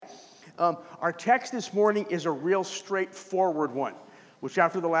Our text this morning is a real straightforward one, which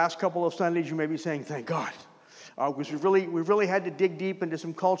after the last couple of Sundays you may be saying, thank God. Because we've really had to dig deep into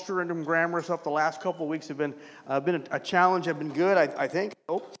some culture and some grammar stuff. The last couple of weeks have been a challenge, have been good, I think.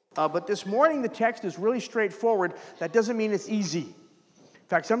 But this morning the text is really straightforward. That doesn't mean it's easy. In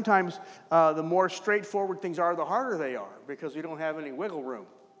fact, sometimes the more straightforward things are, the harder they are, because we don't have any wiggle room.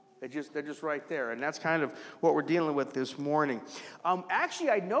 They're just right there, and that's kind of what we're dealing with this morning. Actually,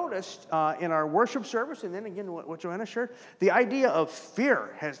 I noticed in our worship service, and then again what Joanna shared, the idea of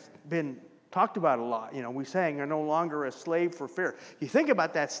fear has been talked about a lot. You know, we saying, "Are no longer a slave for fear." You think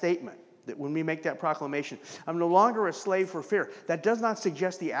about that statement, that when we make that proclamation, "I'm no longer a slave for fear," that does not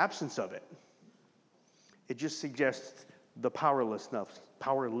suggest the absence of it. It just suggests the powerlessness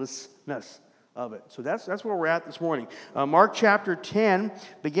of it. So that's where we're at this morning. Mark chapter 10,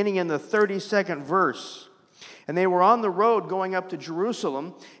 beginning in the 32nd verse. And they were on the road going up to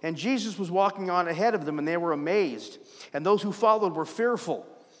Jerusalem, and Jesus was walking on ahead of them, and they were amazed. And those who followed were fearful.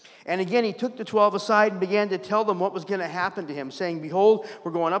 And again, he took the 12 aside and began to tell them what was going to happen to him, saying, "Behold,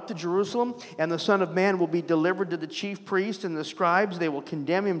 we're going up to Jerusalem, and the Son of Man will be delivered to the chief priests and the scribes. They will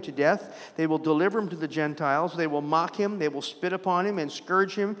condemn him to death. They will deliver him to the Gentiles. They will mock him. They will spit upon him and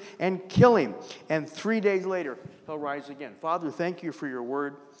scourge him and kill him. And 3 days later, he'll rise again." Father, thank you for your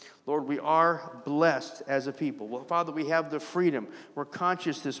word. Lord, we are blessed as a people. Well, Father, we have the freedom. We're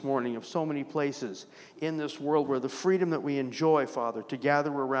conscious this morning of so many places in this world where the freedom that we enjoy, Father, to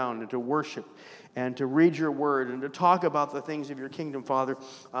gather around and to worship and to read your word and to talk about the things of your kingdom, Father,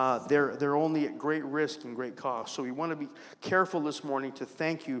 they're only at great risk and great cost. So we want to be careful this morning to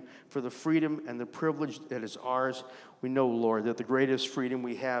thank you for the freedom and the privilege that is ours. We know, Lord, that the greatest freedom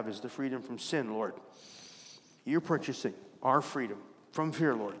we have is the freedom from sin, Lord. You're purchasing our freedom from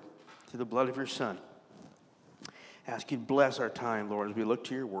fear, Lord, to the blood of your Son. Ask you to bless our time, Lord, as we look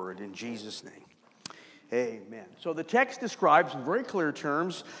to your word. In Jesus' name, amen. So the text describes in very clear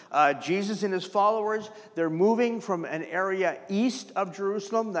terms, Jesus and his followers, they're moving from an area east of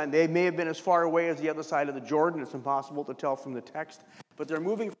Jerusalem. And they may have been as far away as the other side of the Jordan. It's impossible to tell from the text. But they're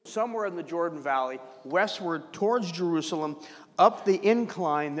moving somewhere in the Jordan Valley, westward towards Jerusalem, up the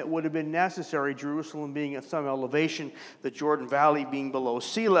incline that would have been necessary, Jerusalem being at some elevation, the Jordan Valley being below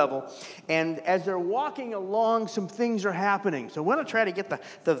sea level. And as they're walking along, some things are happening. So I want to try to get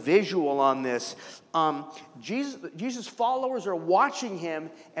the visual on this. Jesus' followers are watching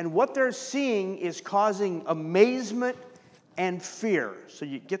him, and what they're seeing is causing amazement and fear. So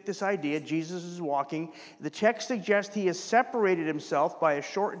you get this idea. Jesus is walking. The text suggests he has separated himself by a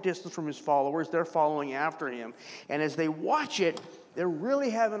short distance from his followers. They're following after him. And as they watch it, they're really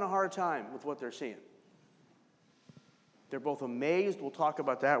having a hard time with what they're seeing. They're both amazed. We'll talk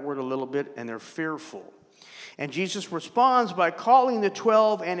about that word a little bit. And they're fearful. And Jesus responds by calling the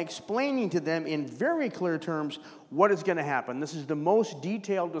 12 and explaining to them in very clear terms what is going to happen. This is the most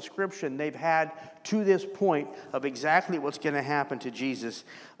detailed description they've had to this point of exactly what's going to happen to Jesus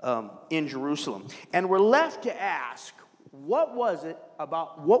in Jerusalem. And we're left to ask, what was it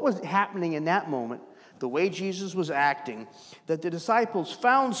about what was happening in that moment, the way Jesus was acting, that the disciples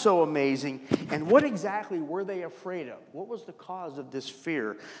found so amazing, and what exactly were they afraid of? What was the cause of this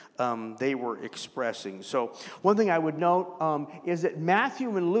fear they were expressing? So one thing I would note is that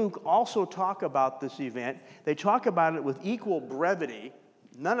Matthew and Luke also talk about this event. They talk about it with equal brevity.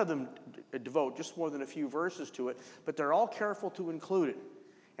 None of them devote just more than a few verses to it, but they're all careful to include it.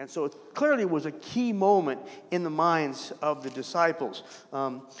 And so it clearly was a key moment in the minds of the disciples.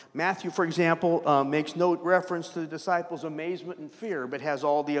 Matthew, for example, makes no reference to the disciples' amazement and fear, but has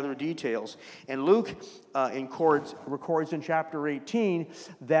all the other details. And Luke records in chapter 18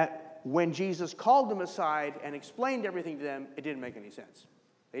 that when Jesus called them aside and explained everything to them, it didn't make any sense.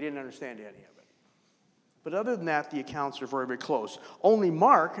 They didn't understand any of it. But other than that, the accounts are very, very close. Only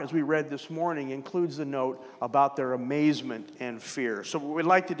Mark, as we read this morning, includes the note about their amazement and fear. So what we'd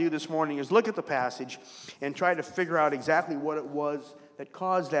like to do this morning is look at the passage and try to figure out exactly what it was that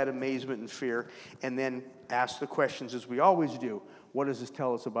caused that amazement and fear, and then ask the questions as we always do. What does this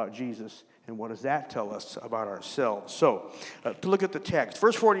tell us about Jesus, and what does that tell us about ourselves? So, to look at the text,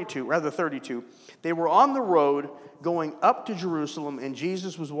 verse 32, they were on the road going up to Jerusalem, and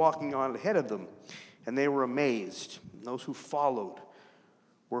Jesus was walking on ahead of them. And they were amazed. Those who followed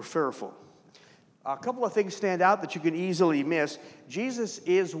were fearful. A couple of things stand out that you can easily miss. Jesus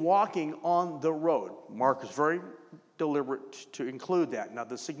is walking on the road. Mark is very deliberate to include that. Now,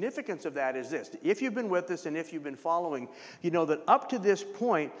 the significance of that is this. If you've been with us and if you've been following, you know that up to this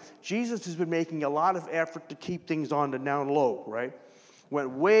point, Jesus has been making a lot of effort to keep things on the down low, right?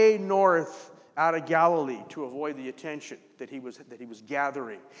 Went way north out of Galilee to avoid the attention that he was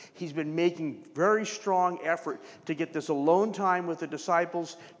gathering. He's been making very strong effort to get this alone time with the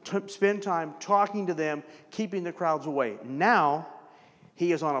disciples, to spend time talking to them, keeping the crowds away. Now,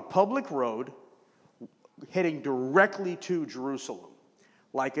 he is on a public road heading directly to Jerusalem.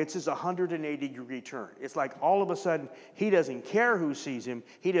 Like it's his 180-degree turn. It's like all of a sudden, he doesn't care who sees him.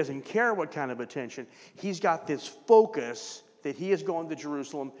 He doesn't care what kind of attention. He's got this focus that he is going to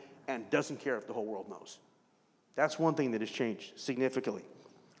Jerusalem and doesn't care if the whole world knows. That's one thing that has changed significantly.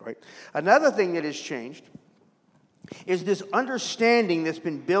 Right? Another thing that has changed is this understanding that's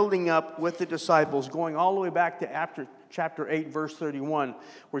been building up with the disciples, going all the way back to after chapter 8, verse 31,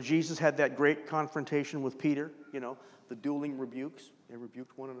 where Jesus had that great confrontation with Peter, the dueling rebukes. They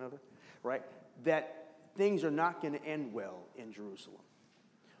rebuked one another, right? That things are not going to end well in Jerusalem.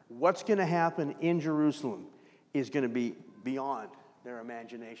 What's going to happen in Jerusalem is going to be beyond their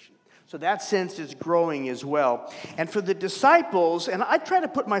imagination. So that sense is growing as well. And for the disciples, and I try to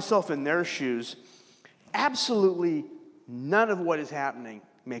put myself in their shoes, absolutely none of what is happening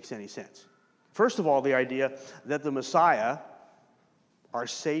makes any sense. First of all, the idea that the Messiah, our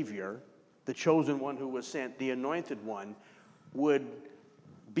Savior, the chosen one who was sent, the anointed one, would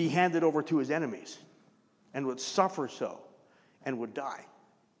be handed over to his enemies and would suffer so and would die.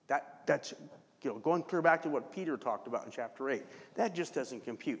 That's going clear back to what Peter talked about in chapter 8. That just doesn't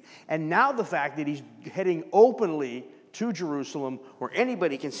compute. And now the fact that he's heading openly to Jerusalem where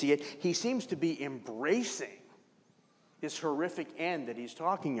anybody can see it, he seems to be embracing this horrific end that he's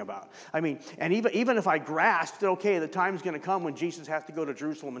talking about. I mean, and even if I grasped that, okay, the time's going to come when Jesus has to go to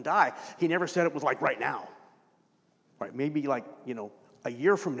Jerusalem and die, he never said it was like right now. Right? Maybe like, a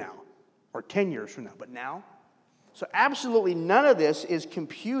year from now or 10 years from now. But now? So absolutely none of this is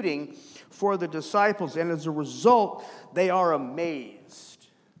computing for the disciples. And as a result, they are amazed.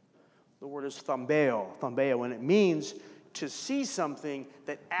 The word is thambeo, and it means to see something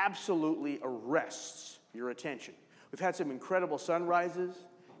that absolutely arrests your attention. We've had some incredible sunrises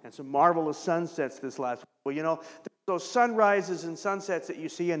and some marvelous sunsets this last week. Well, those sunrises and sunsets that you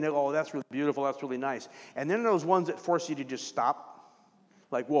see and oh, that's really beautiful, that's really nice. And then those ones that force you to just stop.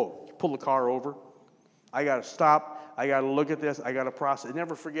 Like, whoa, pull the car over. I got to stop. I got to look at this. I got to process. I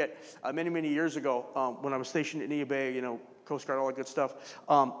never forget, many, many years ago, when I was stationed at Nia Bay, Coast Guard, all that good stuff,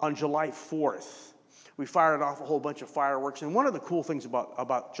 on July 4th, we fired off a whole bunch of fireworks. And one of the cool things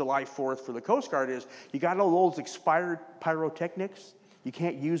about July 4th for the Coast Guard is you got all those expired pyrotechnics. You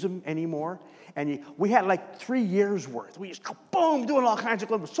can't use them anymore. And we had like 3 years worth. We just, boom, doing all kinds of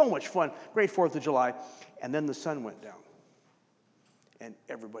stuff. It was so much fun. Great 4th of July. And then the sun went down. And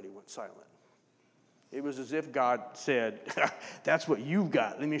everybody went silent. It was as if God said, that's what you've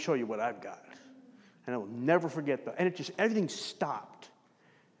got. Let me show you what I've got. And I will never forget that. And everything stopped.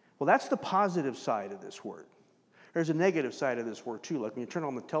 Well, that's the positive side of this word. There's a negative side of this word, too. Like when you turn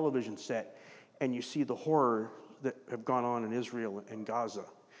on the television set and you see the horror that have gone on in Israel and Gaza,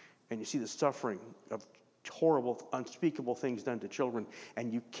 and you see the suffering of horrible, unspeakable things done to children,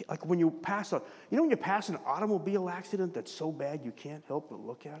 and like when you pass when you pass an automobile accident that's so bad you can't help but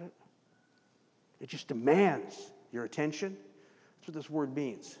look at it. It just demands your attention. That's what this word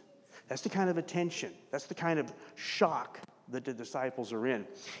means. That's the kind of attention. That's the kind of shock that the disciples are in.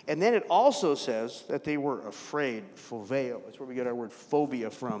 And then it also says that they were afraid. Phobeo. That's where we get our word phobia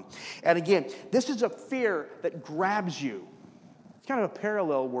from. And again, this is a fear that grabs you. It's kind of a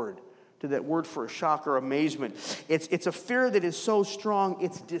parallel word to that word for shock or amazement. It's a fear that is so strong,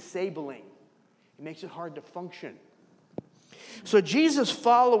 it's disabling. It makes it hard to function. So Jesus'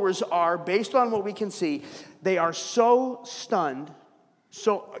 followers are, based on what we can see, they are so stunned,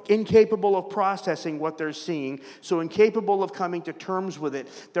 so incapable of processing what they're seeing, so incapable of coming to terms with it,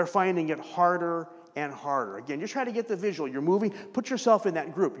 they're finding it harder and harder. Again, you're trying to get the visual. You're moving, put yourself in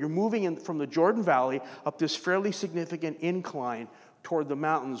that group. You're moving from the Jordan Valley up this fairly significant incline toward the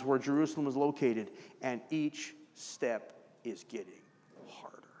mountains where Jerusalem is located, and each step is getting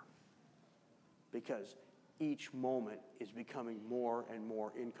harder because each moment is becoming more and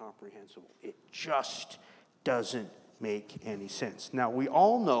more incomprehensible. It just doesn't make any sense. Now, we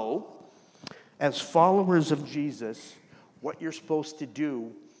all know, as followers of Jesus, what you're supposed to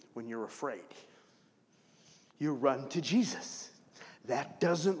do when you're afraid. You run to Jesus. That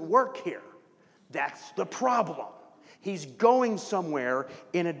doesn't work here. That's the problem. He's going somewhere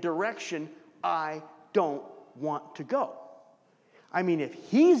in a direction I don't want to go. I mean, if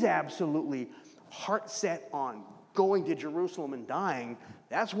he's absolutely heart set on going to Jerusalem and dying,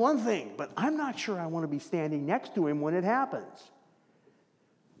 that's one thing. But I'm not sure I want to be standing next to him when it happens.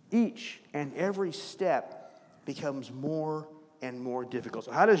 Each and every step becomes more and more difficult.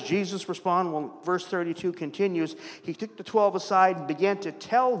 So how does Jesus respond? Well, verse 32 continues. He took the 12 aside and began to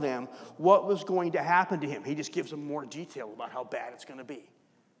tell them what was going to happen to him. He just gives them more detail about how bad it's going to be.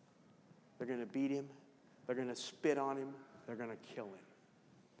 They're going to beat him. They're going to spit on him. They're going to kill him.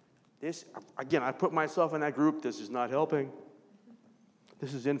 This, again, I put myself in that group. This is not helping.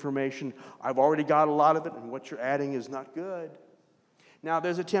 This is information. I've already got a lot of it, and what you're adding is not good. Now,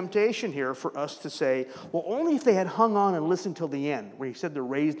 there's a temptation here for us to say, well, only if they had hung on and listened till the end, where he said the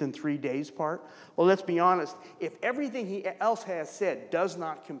raised in 3 days part. Well, let's be honest. If everything he else has said does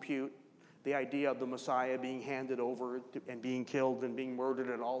not compute, the idea of the Messiah being handed over and being killed and being murdered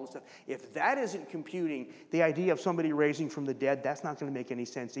and all this stuff, if that isn't computing, the idea of somebody raising from the dead, that's not going to make any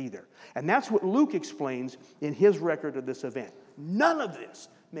sense either. And that's what Luke explains in his record of this event. None of this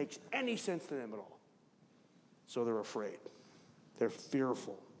makes any sense to them at all. So they're afraid. They're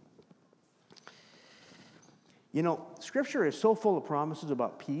fearful. You know, Scripture is so full of promises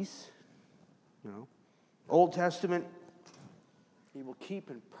about peace. You know, Old Testament, he will keep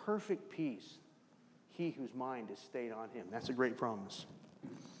in perfect peace he whose mind is stayed on him. That's a great promise.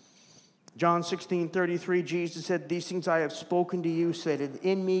 John 16:33, Jesus said, "These things I have spoken to you, so that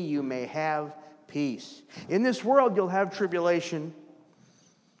in me you may have peace. In this world you'll have tribulation."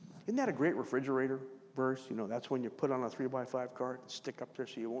 Isn't that a great refrigerator verse? You know, that's when you put on a 3x5 card, stick up there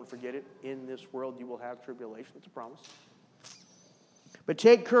so you won't forget it. In this world you will have tribulation. It's a promise. But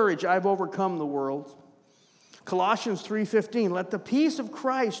take courage, I've overcome the world. Colossians 3:15, let the peace of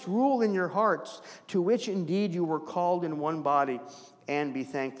Christ rule in your hearts, to which indeed you were called in one body, and be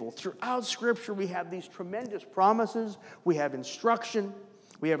thankful. Throughout Scripture we have these tremendous promises. We have instruction.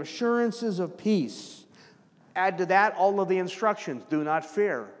 We have assurances of peace. Add to that all of the instructions. Do not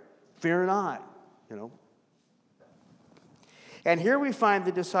fear. Fear not. You know. And here we find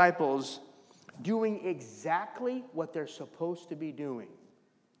the disciples doing exactly what they're supposed to be doing.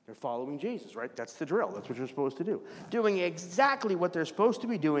 They're following Jesus, right? That's the drill. That's what you're supposed to do. Doing exactly what they're supposed to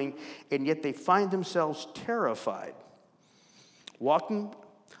be doing, and yet they find themselves terrified. Walking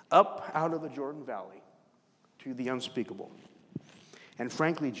up out of the Jordan Valley to the unspeakable. And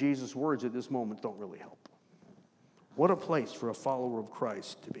frankly, Jesus' words at this moment don't really help. What a place for a follower of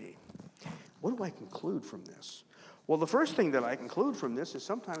Christ to be. What do I conclude from this? Well, the first thing that I conclude from this is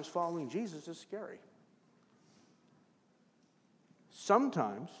sometimes following Jesus is scary.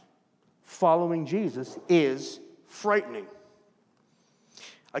 Sometimes following Jesus is frightening.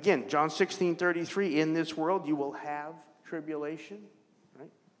 Again, John 16:33, in this world you will have tribulation.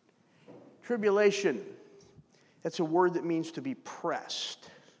 Right? Tribulation, that's a word that means to be pressed.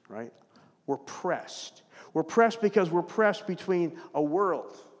 Right? We're pressed. We're pressed because we're pressed between a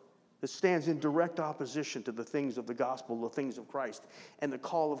world that stands in direct opposition to the things of the gospel, the things of Christ, and the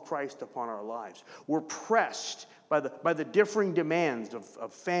call of Christ upon our lives. We're pressed by the differing demands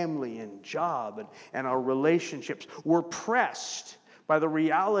of family and job and our relationships. We're pressed by the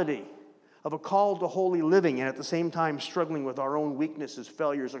reality of a call to holy living and at the same time struggling with our own weaknesses,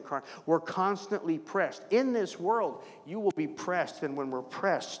 failures, and crime. We're constantly pressed. In this world, you will be pressed, and when we're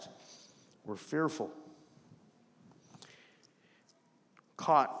pressed, we're fearful.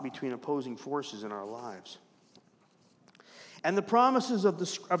 Caught between opposing forces in our lives. And the promises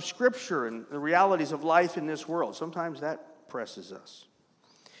of Scripture and the realities of life in this world, sometimes that presses us.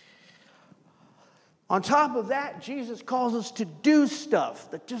 On top of that, Jesus calls us to do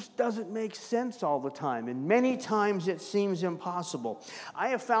stuff that just doesn't make sense all the time, and many times it seems impossible. I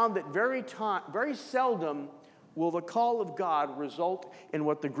have found that very seldom will the call of God result in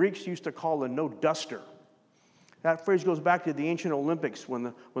what the Greeks used to call a no-duster. That phrase goes back to the ancient Olympics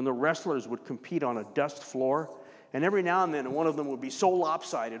when the wrestlers would compete on a dust floor. And every now and then, one of them would be so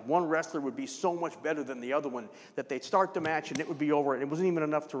lopsided, one wrestler would be so much better than the other one, that they'd start the match and it would be over, and it wasn't even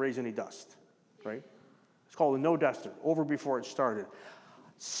enough to raise any dust. Right? It's called a no-duster, over before it started.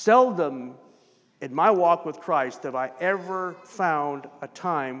 Seldom in my walk with Christ have I ever found a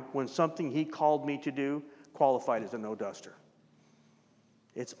time when something He called me to do qualified as a no-duster.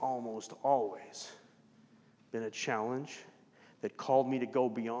 It's almost always been a challenge that called me to go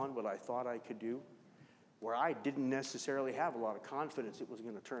beyond what I thought I could do, where I didn't necessarily have a lot of confidence it was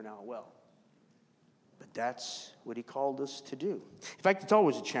going to turn out well. But that's what He called us to do. In fact, it's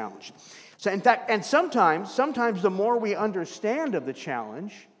always a challenge. So in fact, and sometimes the more we understand of the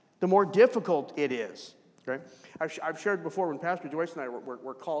challenge, the more difficult it is. Okay? I've shared before when Pastor Joyce and I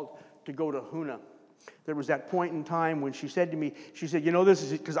were called to go to Huna. There was that point in time when she said to me, you know, this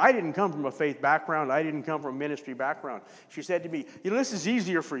is, because I didn't come from a faith background, I didn't come from a ministry background. She said to me, you know, this is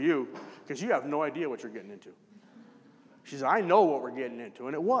easier for you because you have no idea what you're getting into. She said, I know what we're getting into,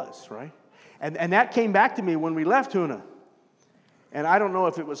 and it was, right? And that came back to me when we left Huna. And I don't know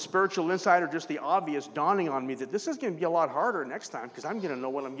if it was spiritual insight or just the obvious dawning on me that this is going to be a lot harder next time because I'm going to know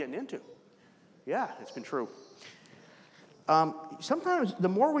what I'm getting into. Yeah, it's been true. Sometimes the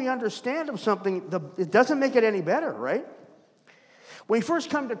more we understand of something, it doesn't make it any better, right? When we first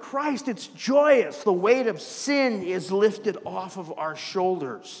come to Christ, it's joyous. The weight of sin is lifted off of our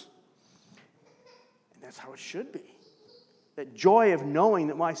shoulders. And that's how it should be. That joy of knowing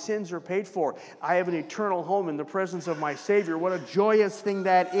that my sins are paid for. I have an eternal home in the presence of my Savior. What a joyous thing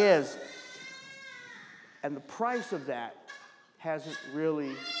that is. And the price of that hasn't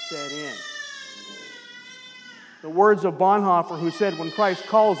really set in. The words of Bonhoeffer, who said, when Christ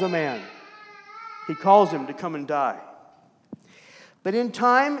calls a man, he calls him to come and die. But in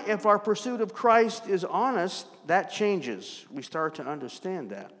time, if our pursuit of Christ is honest, that changes. We start to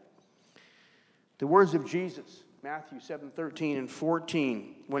understand that. The words of Jesus, Matthew 7:13 and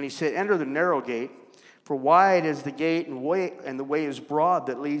 14, when he said, enter the narrow gate, for wide is the gate and the way is broad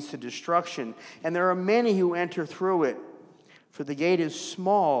that leads to destruction, and there are many who enter through it. For the gate is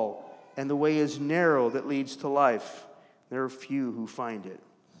small and the way is narrow that leads to life. There are few who find it.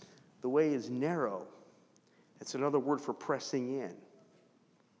 The way is narrow. It's another word for pressing in.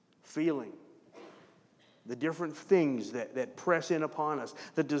 Feeling. The different things that press in upon us.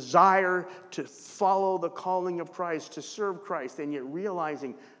 The desire to follow the calling of Christ, to serve Christ, and yet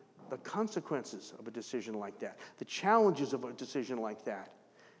realizing the consequences of a decision like that. The challenges of a decision like that.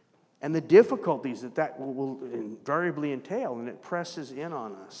 And the difficulties that will invariably entail, and it presses in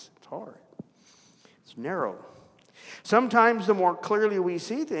on us. It's hard. It's narrow. Sometimes the more clearly we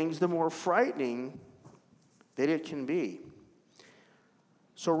see things, the more frightening that it can be.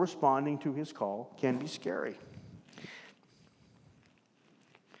 So responding to his call can be scary.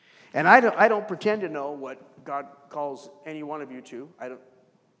 And I don't pretend to know what God calls any one of you to. I don't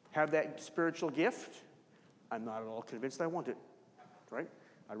have that spiritual gift. I'm not at all convinced I want it, right?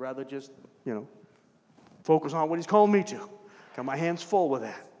 I'd rather just, focus on what he's called me to. Got my hands full with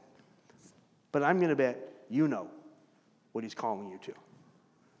that. But I'm going to bet you know what he's calling you to.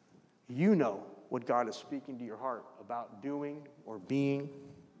 You know what God is speaking to your heart about doing or being.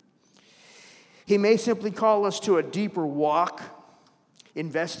 He may simply call us to a deeper walk,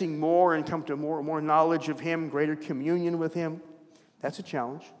 investing more and come to more knowledge of him, greater communion with him. That's a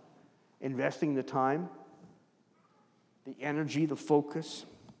challenge. Investing the time, the energy, the focus.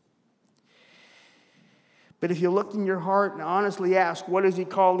 But if you look in your heart and honestly ask, what is he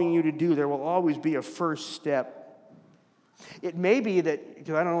calling you to do? There will always be a first step. It may be that,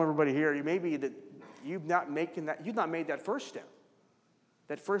 because I don't know everybody here, it may be that you've not made that first step.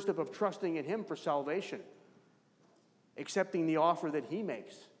 That first step of trusting in him for salvation. Accepting the offer that he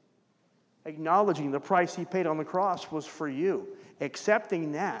makes. Acknowledging the price he paid on the cross was for you.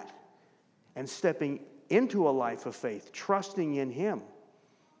 Accepting that and stepping into a life of faith, trusting in him.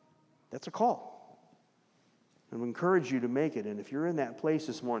 That's a call. And we encourage you to make it. And if you're in that place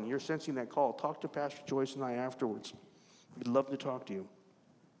this morning, you're sensing that call, talk to Pastor Joyce and I afterwards. We'd love to talk to you.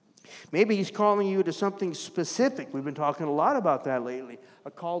 Maybe he's calling you to something specific. We've been talking a lot about that lately.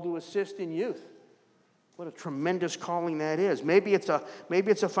 A call to assist in youth. What a tremendous calling that is. Maybe it's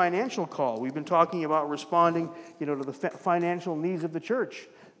a financial call. We've been talking about responding, to the financial needs of the church.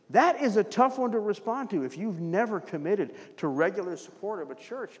 That is a tough one to respond to. If you've never committed to regular support of a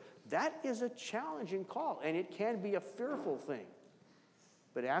church, that is a challenging call, and it can be a fearful thing.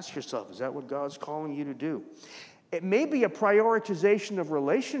 But ask yourself, is that what God's calling you to do? It may be a prioritization of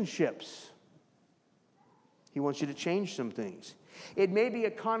relationships. He wants you to change some things. It may be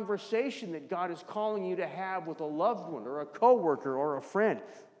a conversation that God is calling you to have with a loved one or a coworker or a friend.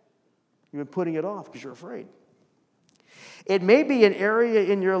 You've been putting it off because you're afraid. It may be an area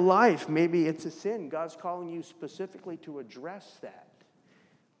in your life. Maybe it's a sin. God's calling you specifically to address that.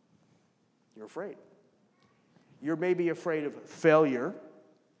 You're afraid. You're maybe afraid of failure.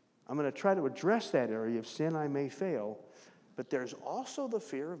 I'm going to try to address that area of sin. I may fail. But there's also the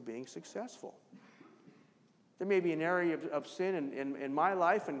fear of being successful. There may be an area of sin in my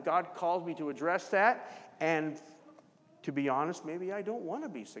life, and God calls me to address that. And to be honest, maybe I don't want to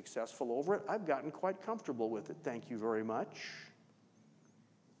be successful over it. I've gotten quite comfortable with it. Thank you very much.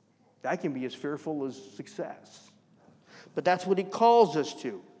 That can be as fearful as success. But that's what he calls us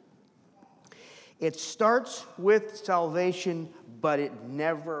to. It starts with salvation, but it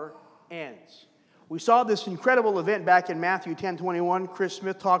never ends. We saw this incredible event back in Matthew 10:21. Chris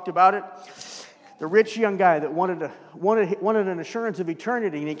Smith talked about it. The rich young guy that wanted an assurance of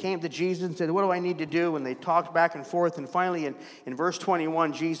eternity, and he came to Jesus and said, what do I need to do? And they talked back and forth, and finally in verse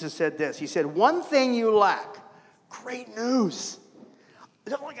 21, Jesus said this. He said, one thing you lack. Great news.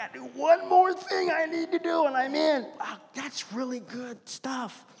 I've only got to do one more thing I need to do, and I'm in. Wow, that's really good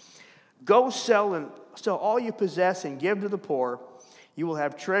stuff. Go sell all you possess and give to the poor. You will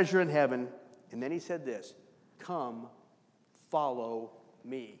have treasure in heaven. And then he said this, come, follow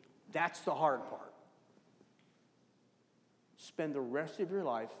me. That's the hard part. Spend the rest of your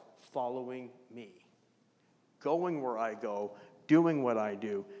life following me. Going where I go, doing what I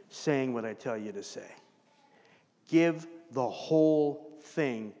do, saying what I tell you to say. Give the whole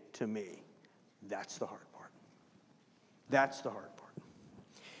thing to me. That's the hard part. That's the hard part.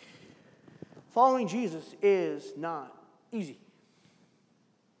 Following Jesus is not easy,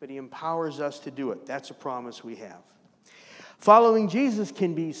 but he empowers us to do it. That's a promise we have. Following Jesus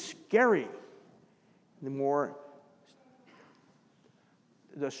can be scary.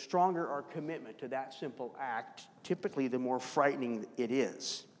 The stronger our commitment to that simple act, typically the more frightening it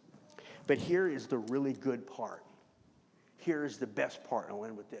is. But here is the really good part. Here is the best part. I'll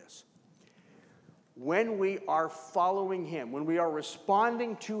end with this. When we are following him, when we are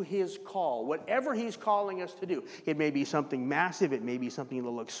responding to his call, whatever he's calling us to do, it may be something massive, it may be something that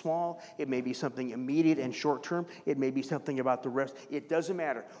looks small, it may be something immediate and short term, it may be something about the rest. It doesn't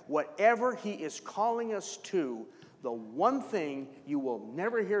matter. Whatever he is calling us to, the one thing you will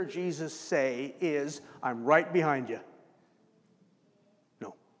never hear Jesus say is, I'm right behind you.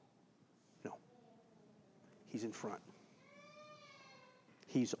 No. He's in front.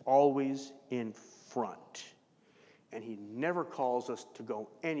 He's always in front. And he never calls us to go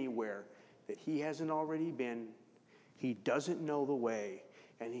anywhere that he hasn't already been, he doesn't know the way,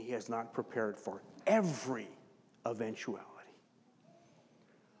 and he has not prepared for every eventuality.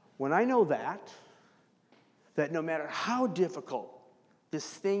 When I know that no matter how difficult this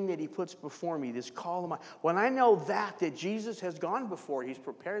thing that he puts before me, this call of mine, when I know that Jesus has gone before, he's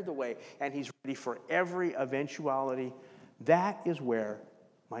prepared the way, and he's ready for every eventuality, that is where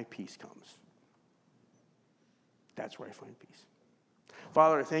my peace comes. That's where I find peace.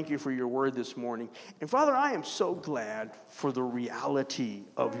 Father, I thank you for your word this morning. And Father, I am so glad for the reality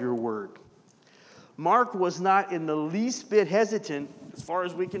of your word. Mark was not in the least bit hesitant, as far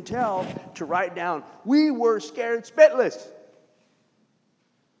as we can tell, to write down, we were scared spitless.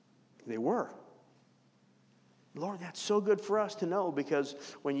 They were. Lord, that's so good for us to know, because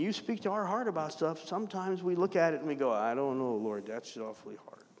when you speak to our heart about stuff, sometimes we look at it and we go, I don't know, Lord, that's awfully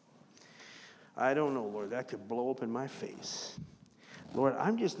hard. I don't know, Lord, that could blow up in my face. Lord,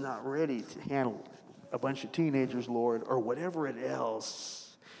 I'm just not ready to handle a bunch of teenagers, Lord, or whatever it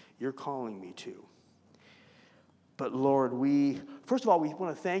else you're calling me to. But Lord, first of all, we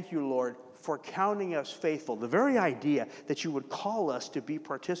want to thank you, Lord, for counting us faithful. The very idea that you would call us to be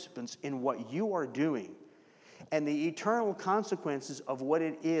participants in what you are doing and the eternal consequences of what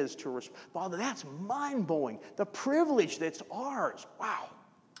it is to respond. Father, that's mind-blowing. The privilege that's ours. Wow.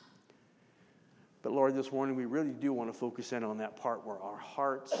 But Lord, this morning we really do want to focus in on that part where our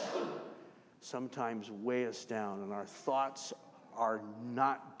hearts sometimes weigh us down and our thoughts are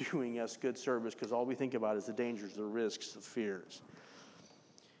not doing us good service, because all we think about is the dangers, the risks, the fears.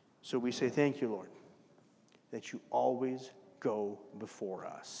 So we say thank you, Lord, that you always go before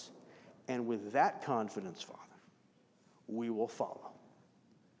us. And with that confidence, Father, we will follow.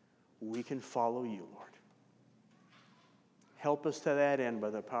 We can follow you, Lord. Help us to that end by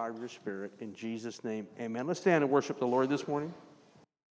the power of your Spirit. In Jesus' name, amen. Let's stand and worship the Lord this morning.